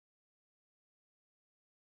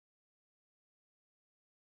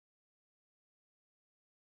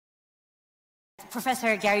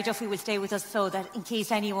Professor Gary Duffy will stay with us, so that in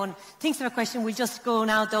case anyone thinks of a question, we'll just go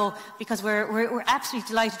now, though, because we're absolutely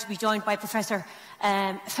delighted to be joined by Professor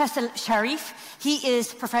Faisal Sharif. He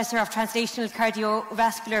is Professor of Translational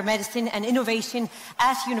Cardiovascular Medicine and Innovation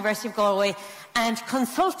at University of Galway and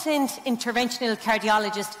Consultant Interventional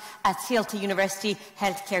Cardiologist at Saolta University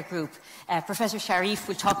Healthcare Group. Professor Sharif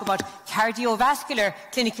will talk about cardiovascular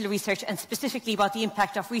clinical research and specifically about the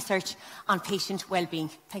impact of research on patient well-being.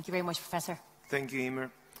 Thank you very much, Professor. Thank you, Emer.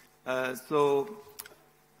 So,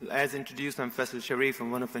 as introduced, I'm Faisal Sharif. I'm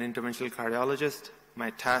one of an interventional cardiologist.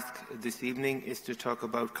 My task this evening is to talk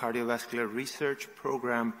about cardiovascular research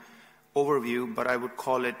program overview, but I would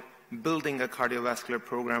call it building a cardiovascular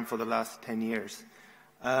program for the last 10 years.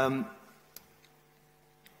 The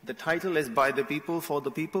title is By the People, for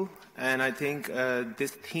the People, and I think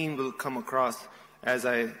this theme will come across as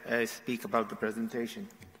I speak about the presentation.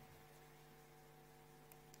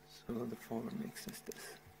 So the forward makes us this.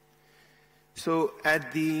 So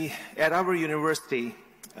at our university,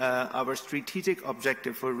 our strategic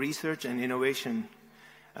objective for research and innovation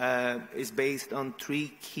is based on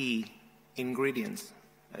three key ingredients.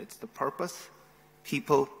 It's the purpose,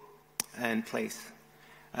 people, and place.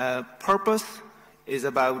 Purpose is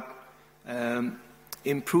about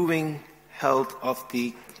improving health of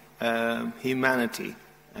the humanity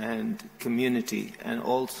and community, and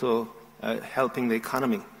also helping the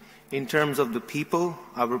economy. In terms of the people,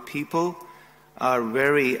 our people are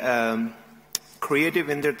very creative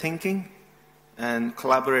in their thinking and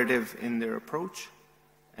collaborative in their approach,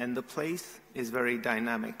 and the place is very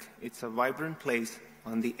dynamic. It's a vibrant place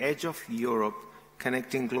on the edge of Europe,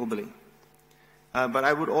 connecting globally. But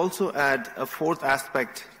I would also add a fourth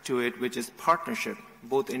aspect to it, which is partnership,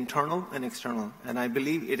 both internal and external. And I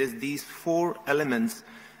believe it is these four elements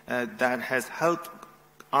that has helped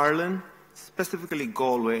Ireland, specifically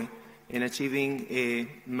Galway, in achieving a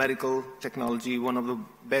medical technology, one of the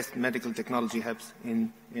best medical technology hubs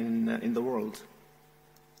in the world.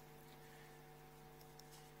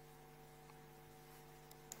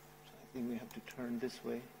 I think we have to turn this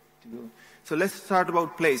way to go. So let's start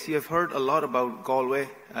about place. You have heard a lot about Galway.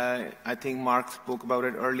 I think Mark spoke about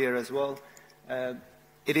it earlier as well.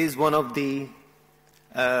 It is one of the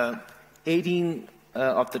 18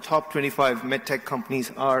 of the top 25 medtech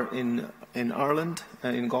companies are in Ireland,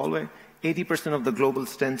 in Galway. 80% of the global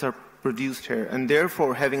stents are produced here, and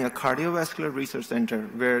therefore having a cardiovascular research center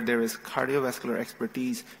where there is cardiovascular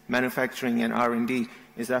expertise, manufacturing, and R&D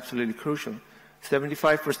is absolutely crucial.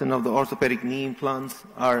 75% of the orthopedic knee implants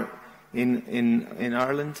are in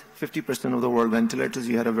Ireland, 50% of the world ventilators,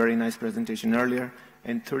 you had a very nice presentation earlier,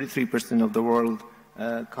 and 33% of the world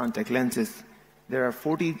contact lenses. There are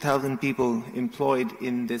 40,000 people employed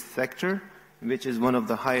in this sector, which is one of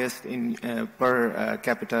the highest per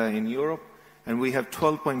capita in Europe, and we have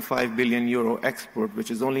 12.5 billion euro export,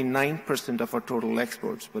 which is only 9% of our total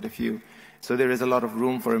exports. So there is a lot of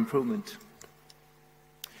room for improvement.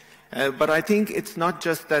 But I think it's not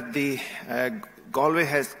just that the Galway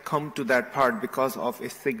has come to that part because of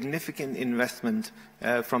a significant investment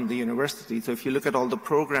from the university. So if you look at all the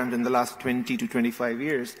programs in the last 20 to 25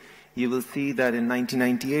 years, you will see that in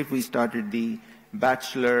 1998 we started the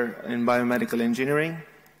Bachelor in Biomedical Engineering.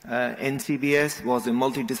 NCBS was a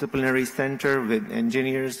multidisciplinary center with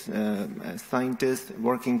engineers, scientists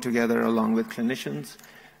working together along with clinicians.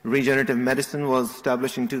 Regenerative medicine was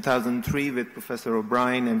established in 2003 with Professor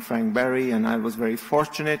O'Brien and Frank Barry, and I was very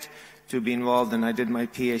fortunate to be involved, and I did my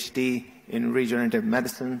PhD in regenerative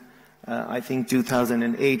medicine. I think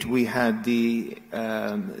 2008 we had the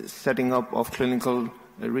setting up of clinical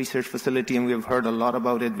research facility, and we have heard a lot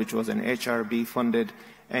about it, which was an HRB-funded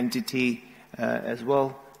entity as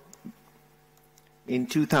well. In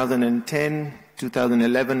 2010,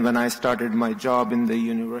 2011, when I started my job in the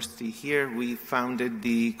university here, we co-founded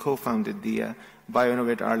the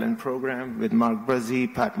BioInnovate Ireland program with Mark Buzzy,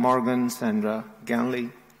 Pat Morgan, Sandra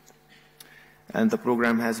Ganley. And the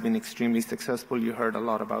program has been extremely successful. You heard a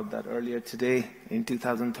lot about that earlier today. In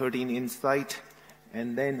 2013, Insight,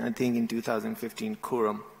 and then I think in 2015,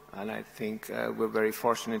 Curum. And I think we're very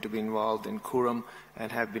fortunate to be involved in Curum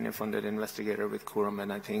and have been a funded investigator with Curum.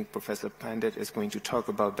 And I think Professor Pandit is going to talk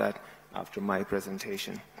about that after my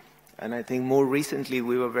presentation. And I think more recently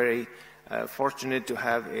we were very fortunate to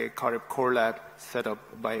have a cardiac core lab set up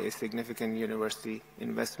by a significant university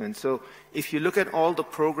investment. So if you look at all the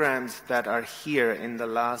programs that are here in the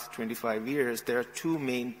last 25 years, there are two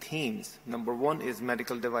main themes. Number one is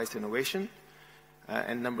medical device innovation,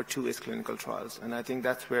 and number two is clinical trials. And I think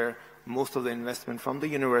that's where most of the investment from the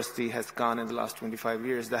university has gone in the last 25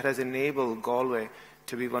 years. That has enabled Galway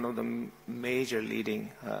to be one of the major leading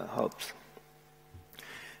hubs.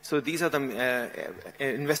 So these are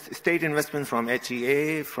the state investments from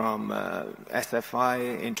HEA, from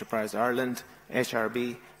SFI, Enterprise Ireland,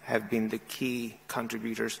 HRB have been the key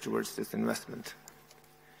contributors towards this investment.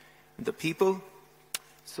 The people,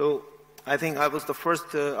 so I think I was the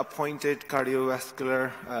first appointed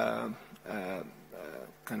cardiovascular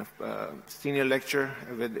senior lecturer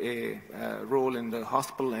with a role in the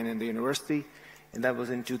hospital and in the university, and that was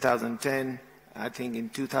in 2010. I think in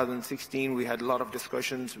 2016 we had a lot of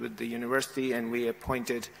discussions with the university, and we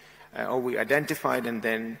appointed, or we identified and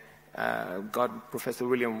then got Professor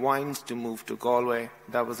William Wines to move to Galway.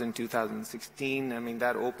 That was in 2016. I mean,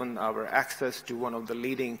 that opened our access to one of the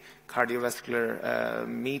leading cardiovascular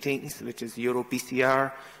meetings, which is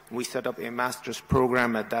EuroPCR. We set up a master's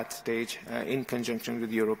program at that stage in conjunction with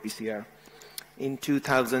EuroPCR. In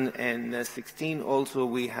 2016 also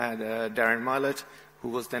we had Darren Milet, who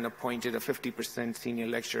was then appointed a 50% senior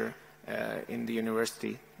lecturer in the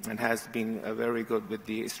university and has been very good with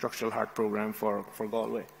the structural heart program for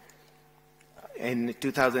Galway. In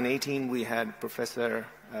 2018, we had Professor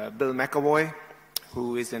Bill McAvoy,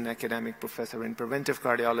 who is an academic professor in preventive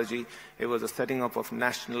cardiology. It was a setting up of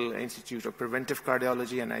National Institute of Preventive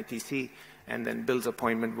Cardiology and IPC, and then Bill's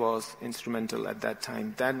appointment was instrumental at that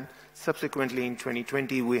time. Then, subsequently in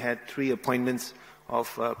 2020, we had 3 appointments of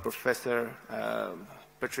Professor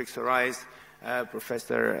Patrick Sorais,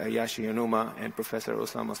 Professor Yashi Onuma, and Professor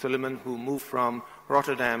Osama Suleiman, who moved from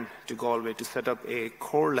Rotterdam to Galway to set up a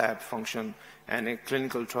core lab function and a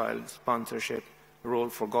clinical trial sponsorship role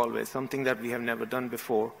for Galway, something that we have never done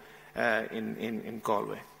before in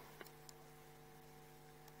Galway.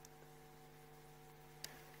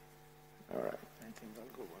 All right, I think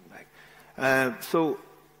I'll go one back. So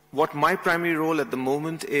what my primary role at the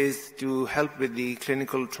moment is to help with the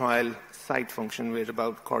clinical trial site function. We're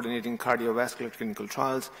about coordinating cardiovascular clinical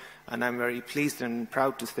trials, and I'm very pleased and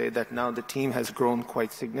proud to say that now the team has grown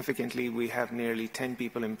quite significantly. We have nearly 10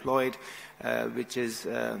 people employed, which is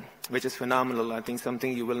phenomenal. I think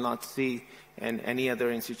something you will not see in any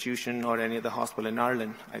other institution or any other hospital in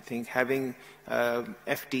Ireland. I think having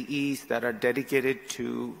FTEs that are dedicated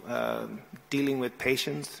to dealing with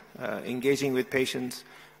patients, engaging with patients,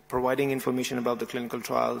 providing information about the clinical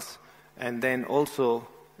trials, and then also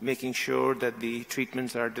making sure that the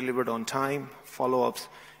treatments are delivered on time, follow-ups,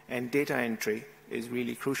 and data entry is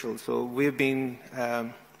really crucial. So we've been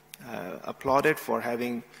applauded for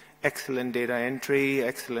having excellent data entry,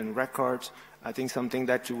 excellent records. I think something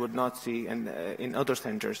that you would not see in other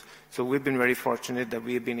centers. So we've been very fortunate that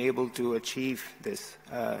we've been able to achieve this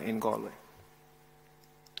in Galway.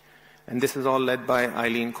 And this is all led by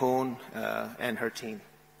Eileen Cohn and her team.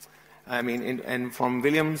 I mean, and from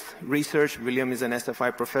William's research, William is an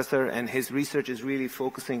SFI professor, and his research is really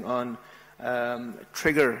focusing on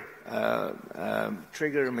trigger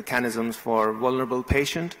mechanisms for vulnerable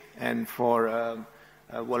patient and for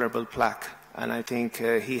vulnerable plaque. And I think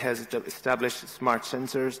he has established smart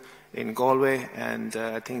sensors in Galway, and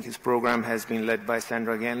I think his program has been led by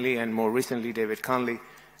Sandra Ganley and more recently David Conley.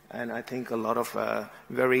 And I think a lot of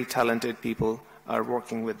very talented people are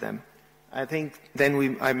working with them. I think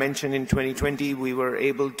then I mentioned in 2020 we were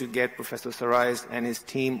able to get Professor Sorais and his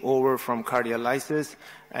team over from Cardiologist,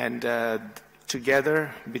 and together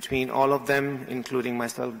between all of them, including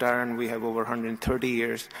myself, Darren, we have over 130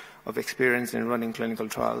 years of experience in running clinical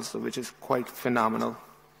trials, which is quite phenomenal.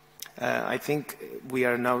 I think we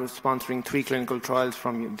are now sponsoring 3 clinical trials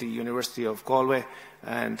from the University of Galway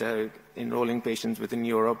and enrolling patients within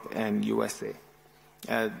Europe and USA.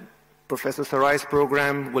 Professor Sorais'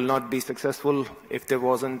 program will not be successful if there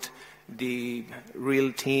wasn't the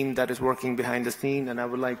real team that is working behind the scene, and I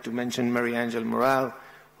would like to mention Mary-Angel Morale,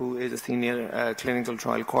 who is a senior clinical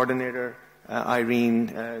trial coordinator, Irene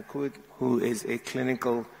Kuid, who is a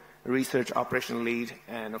clinical research operational lead,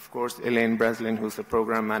 and of course Elaine Breslin, who's the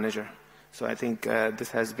program manager. So I think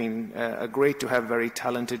this has been great to have a very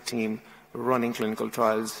talented team running clinical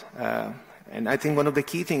trials, and I think one of the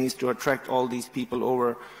key things is to attract all these people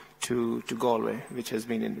over to Galway, which has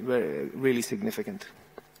been really significant.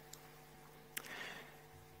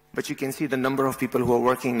 But you can see the number of people who are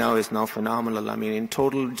working now is now phenomenal. I mean, in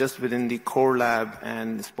total, just within the core lab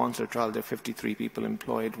and the sponsor trial, there are 53 people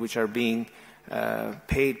employed, which are being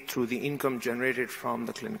paid through the income generated from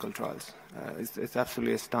the clinical trials. It's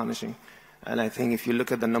absolutely astonishing. And I think if you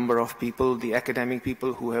look at the number of people, the academic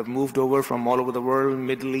people who have moved over from all over the world,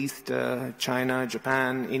 Middle East, China,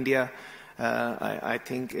 Japan, India, I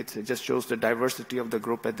think it just shows the diversity of the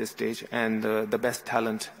group at this stage and the best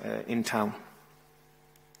talent in town.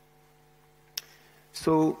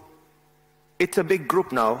 So it's a big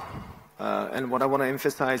group now. and what I want to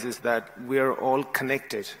emphasize is that we are all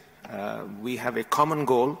connected. We have a common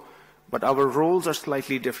goal, but our roles are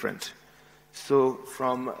slightly different. So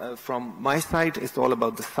from my side, it's all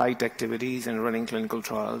about the site activities and running clinical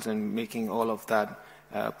trials and making all of that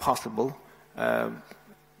possible.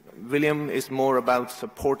 William is more about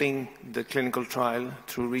supporting the clinical trial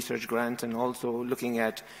through research grants and also looking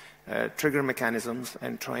at trigger mechanisms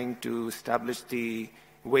and trying to establish the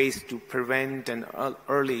ways to prevent and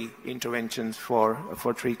early interventions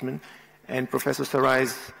for treatment. And Professor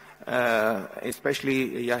Sarai's,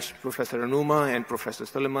 especially Professor Anuma and Professor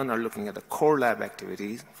Suleiman are looking at the core lab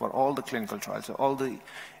activities for all the clinical trials. So all the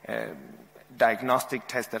diagnostic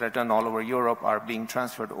tests that are done all over Europe are being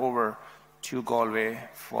transferred over to Galway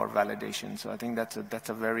for validation. So I think that's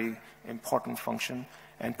a very important function.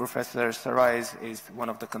 And Professor Sarai is one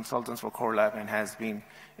of the consultants for Core Lab and has been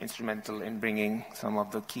instrumental in bringing some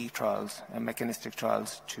of the key trials and mechanistic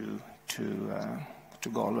trials to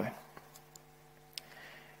Galway.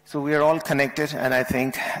 So we are all connected, and I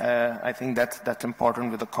think that's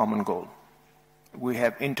important with a common goal. We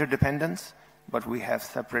have interdependence, but we have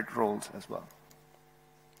separate roles as well.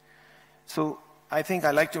 So I think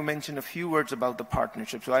I'd like to mention a few words about the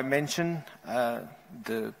partnership. So I mentioned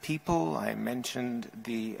the people, I mentioned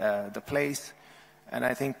the place, and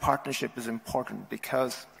I think partnership is important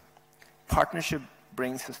because partnership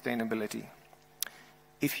brings sustainability.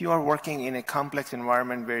 If you are working in a complex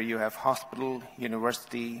environment where you have hospital,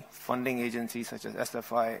 university, funding agencies such as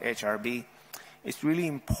SFI, HRB, it's really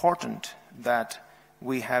important that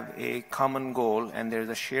we have a common goal and there's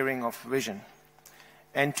a sharing of vision.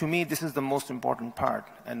 And to me, this is the most important part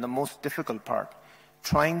and the most difficult part.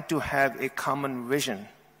 Trying to have a common vision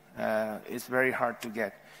is very hard to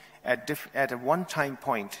get. At a one-time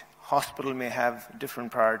point, hospital may have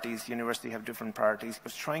different priorities, university have different priorities,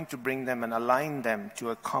 but trying to bring them and align them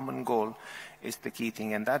to a common goal is the key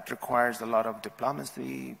thing. And that requires a lot of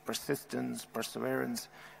diplomacy, persistence, perseverance.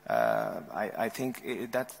 I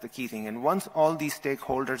think that's the key thing. And once all these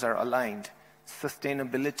stakeholders are aligned,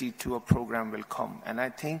 sustainability to a program will come. And I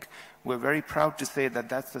think we're very proud to say that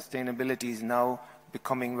that sustainability is now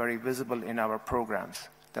becoming very visible in our programs,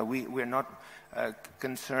 that we're not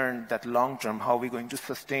concerned that long-term, how are we going to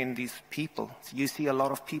sustain these people? So you see a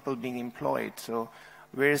lot of people being employed. So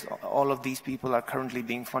whereas all of these people are currently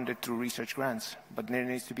being funded through research grants, but there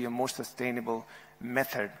needs to be a more sustainable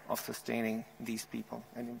method of sustaining these people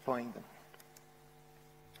and employing them.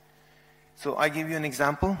 So I give you an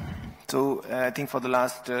example. So I think for the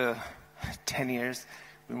last 10 years,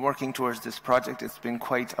 we've been working towards this project. It's been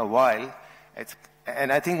quite a while.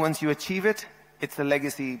 And I think once you achieve it, it's a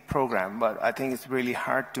legacy program, but I think it's really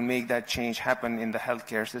hard to make that change happen in the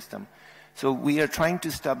healthcare system. So we are trying to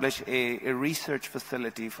establish a research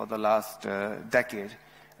facility for the last decade.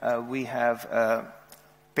 We have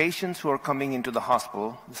patients who are coming into the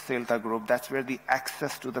hospital, the Saolta group, that's where the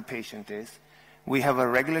access to the patient is. We have a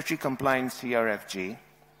regulatory compliant CRFG,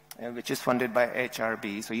 which is funded by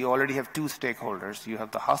HRB. So you already have two stakeholders. You have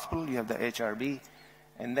the hospital, you have the HRB,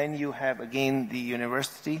 and then you have, again, the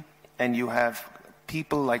university, and you have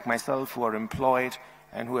people like myself who are employed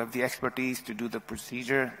and who have the expertise to do the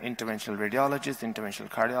procedure, interventional radiologists, interventional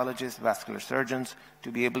cardiologists, vascular surgeons, to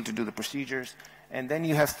be able to do the procedures. And then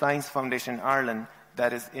you have Science Foundation Ireland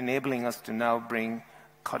that is enabling us to now bring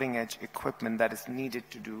cutting-edge equipment that is needed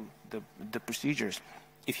to do the procedures.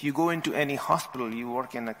 If you go into any hospital, you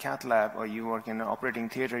work in a cath lab or you work in an operating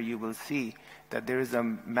theater, you will see that there is a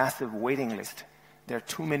massive waiting list. There are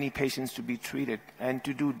too many patients to be treated. And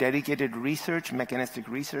to do dedicated research, mechanistic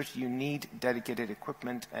research, you need dedicated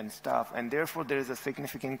equipment and staff. And therefore, there is a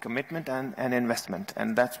significant commitment and investment.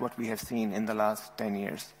 And that's what we have seen in the last 10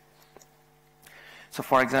 years. So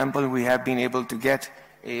for example, we have been able to get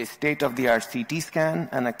a state-of-the-art CT scan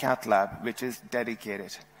and a cath lab, which is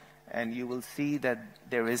dedicated. And you will see that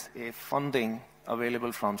there is a funding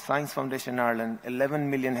available from Science Foundation Ireland. 11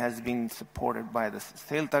 million has been supported by the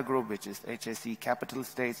Saolta group, which is HSE Capital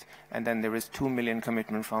States, and then there is 2 million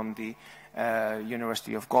commitment from the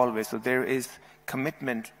University of Galway. So there is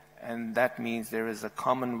commitment, and that means there is a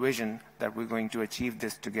common vision that we're going to achieve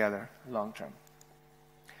this together long term.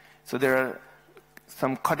 So there are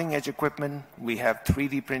some cutting-edge equipment. We have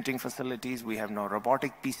 3D printing facilities. We have now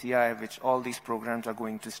robotic PCI, which all these programs are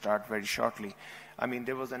going to start very shortly. I mean,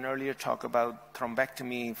 there was an earlier talk about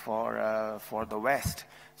thrombectomy for the West.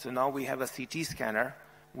 So now we have a CT scanner.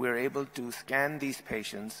 We're able to scan these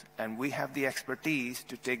patients, and we have the expertise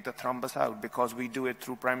to take the thrombus out because we do it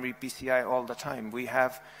through primary PCI all the time. We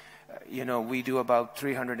have we do about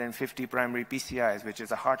 350 primary PCIs, which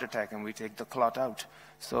is a heart attack, and we take the clot out.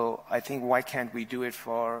 So I think, why can't we do it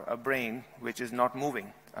for a brain which is not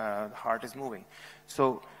moving? The heart is moving.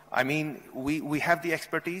 So, I mean, we have the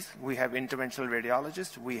expertise. We have interventional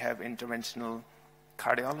radiologists. We have interventional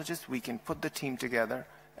cardiologists. We can put the team together,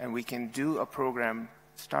 and we can do a program,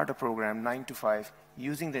 start a program 9 to 5,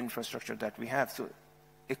 using the infrastructure that we have. So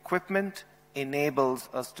equipment enables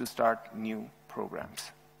us to start new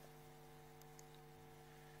programs.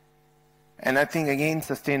 And I think, again,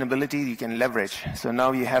 sustainability you can leverage. So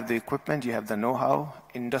now you have the equipment, you have the know-how.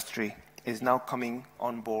 Industry is now coming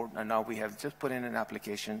on board, and now we have just put in an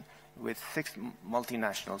application with 6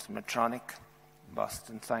 multinationals: Medtronic,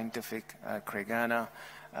 Boston Scientific, Creganna,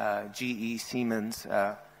 GE, Siemens,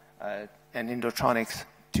 and Indotronics,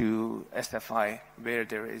 to SFI, where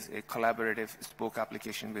there is a collaborative spoke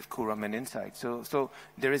application with Kurum and Insight. So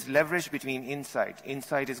there is leverage between Insight.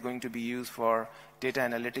 Insight is going to be used for data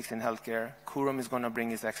analytics in healthcare. Kurum is going to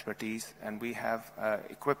bring his expertise, and we have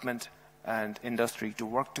equipment and industry to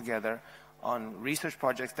work together on research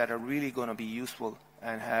projects that are really going to be useful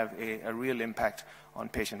and have a real impact on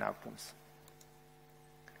patient outcomes.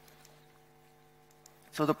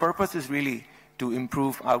 So the purpose is really to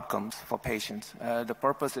improve outcomes for patients. The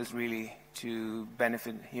purpose is really to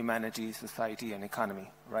benefit humanity, society, and economy,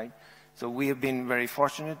 right? So we have been very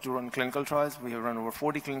fortunate to run clinical trials. We have run over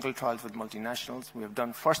 40 clinical trials with multinationals. We have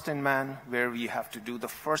done first in man, where we have to do the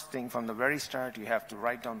first thing from the very start. You have to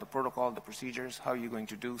write down the protocol, the procedures, how you're going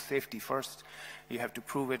to do safety first. You have to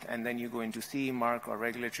prove it, and then you go into CE mark or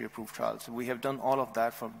regulatory approved trials. So we have done all of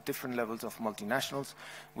that for different levels of multinationals.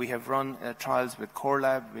 We have run trials with Core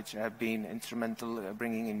Lab, which have been instrumental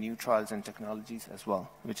bringing in new trials and technologies as well,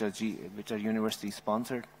 which are university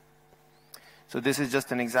sponsored. So this is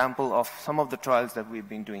just an example of some of the trials that we've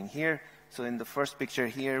been doing here. So in the first picture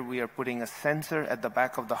here, we are putting a sensor at the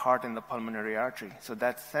back of the heart in the pulmonary artery. So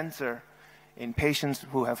that sensor in patients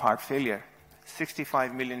who have heart failure,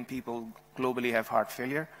 65 million people globally have heart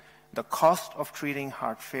failure. The cost of treating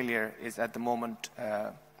heart failure is at the moment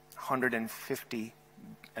 150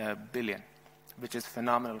 billion, which is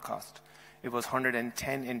phenomenal cost. It was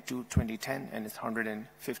 110 in 2010, and it's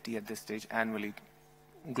 150 at this stage annually.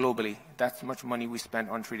 Globally, that's much money we spend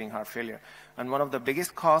on treating heart failure. And one of the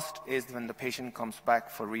biggest costs is when the patient comes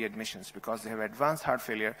back for readmissions, because they have advanced heart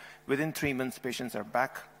failure. Within 3 months, patients are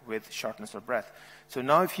back with shortness of breath. So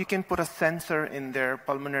now if you can put a sensor in their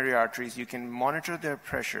pulmonary arteries, you can monitor their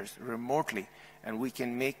pressures remotely, and we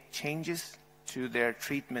can make changes to their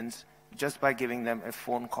treatments just by giving them a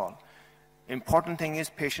phone call. Important thing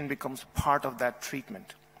is patient becomes part of that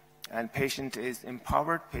treatment. And patient is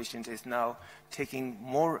empowered. Patient is now taking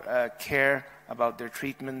more care about their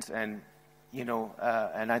treatments, and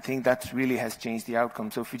and I think that really has changed the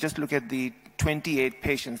outcome. So if you just look at the 28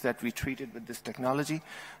 patients that we treated with this technology,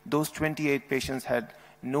 those 28 patients had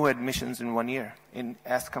no admissions in 1 year,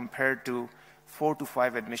 as compared to 4 to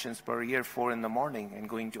 5 admissions per year, 4 in the morning, and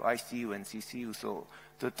going to ICU and CCU. So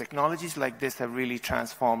the technologies like this have really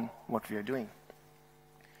transformed what we are doing.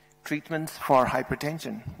 Treatments for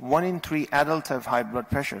hypertension. 1 in 3 adults have high blood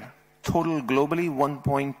pressure. Total globally,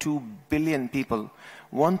 1.2 billion people.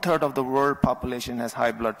 1/3 of the world population has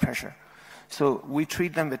high blood pressure. So we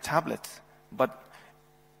treat them with tablets, but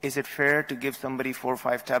is it fair to give somebody 4 or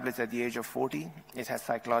 5 tablets at the age of 40? It has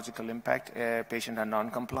psychological impact. Patients are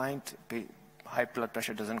non-compliant. High blood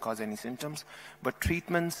pressure doesn't cause any symptoms. But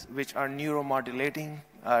treatments which are neuromodulating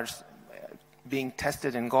are being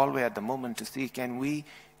tested in Galway at the moment to see, can we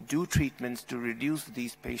do treatments to reduce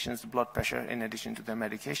these patients' blood pressure in addition to their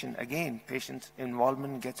medication? Again, patients'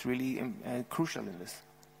 involvement gets really crucial in this.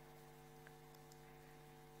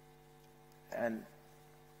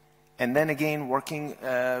 And then again, working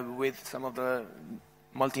with some of the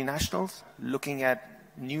multinationals, looking at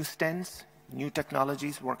new stents, new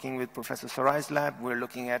technologies, working with Professor Sarai's lab. We're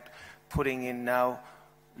looking at putting in now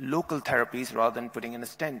local therapies rather than putting in a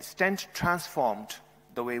stent. Stent transformed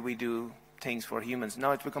the way we do things for humans.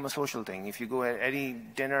 Now it's become a social thing. If you go at any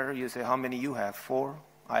dinner, you say, how many you have? 4?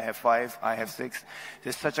 I have 5. I have 6.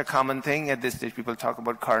 It's such a common thing at this stage. People talk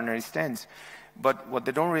about coronary stents. But what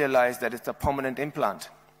they don't realize that it's a permanent implant.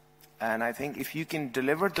 And I think if you can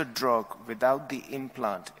deliver the drug without the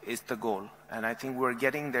implant is the goal. And I think we're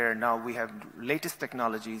getting there now. We have latest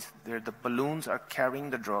technologies. The balloons are carrying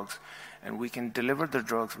the drugs, and we can deliver the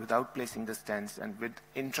drugs without placing the stents. And with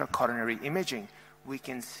intracoronary imaging, we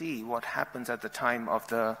can see what happens at the time of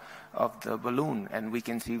the balloon, and we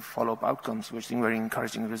can see follow-up outcomes. We're seeing very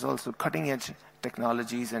encouraging results. So cutting-edge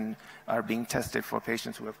technologies are being tested for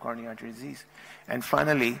patients who have coronary artery disease. And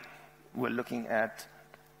finally, we're looking at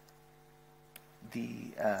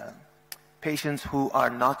patients who are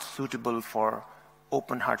not suitable for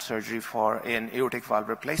open heart surgery for an aortic valve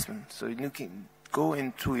replacement. So you can go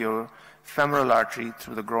in through your femoral artery,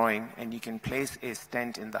 through the groin, and you can place a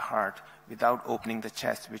stent in the heart without opening the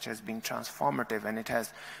chest, which has been transformative. And it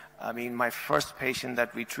has, I mean, my first patient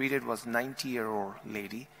that we treated was a 90-year-old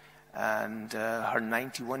lady, and her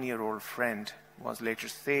 91-year-old friend was later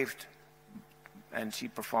saved, and she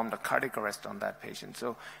performed a cardiac arrest on that patient.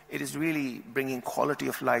 So it is really bringing quality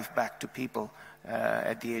of life back to people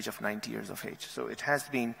at the age of 90 years of age. So it has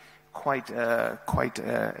been quite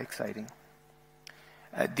exciting.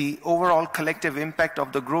 The overall collective impact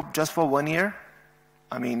of the group just for 1 year,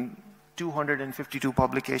 I mean, 252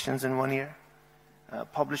 publications in 1 year,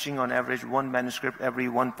 publishing on average 1 manuscript every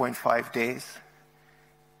 1.5 days.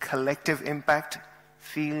 Collective impact,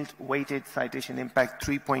 field-weighted citation impact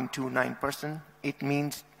 3.29%. It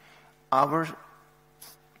means our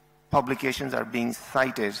publications are being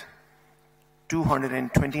cited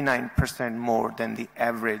 229% more than the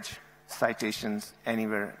average citations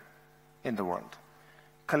anywhere in the world.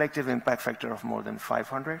 Collective impact factor of more than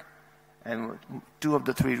 500, and 2 of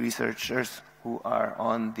the 3 researchers who are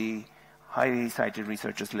on the highly cited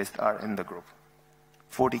researchers list are in the group.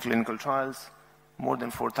 40 clinical trials, more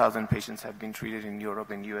than 4,000 patients have been treated in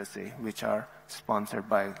Europe and USA, which are sponsored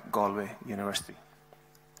by Galway University.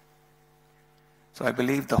 So I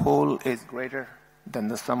believe the whole is greater than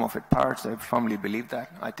the sum of its parts. I firmly believe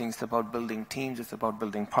that. I think it's about building teams, it's about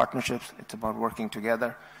building partnerships, it's about working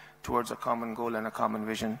together towards a common goal and a common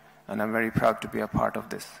vision, and I'm very proud to be a part of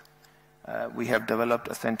this. We have developed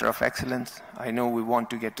a center of excellence. I know we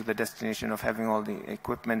want to get to the destination of having all the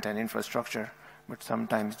equipment and infrastructure, but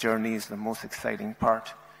sometimes journey is the most exciting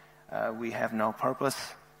part. We have now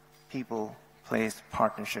purpose, people, place,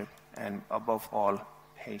 partnership, and above all,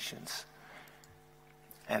 patience.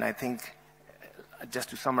 And I think, just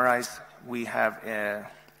to summarize, we have a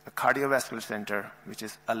cardiovascular center which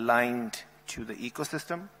is aligned to the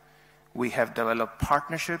ecosystem. We have developed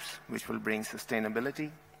partnerships which will bring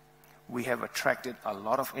sustainability. We have attracted a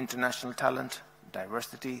lot of international talent,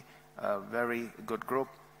 diversity, a very good group.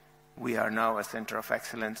 We are now a center of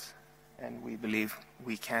excellence, and we believe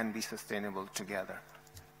we can be sustainable together.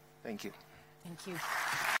 Thank you. Thank you.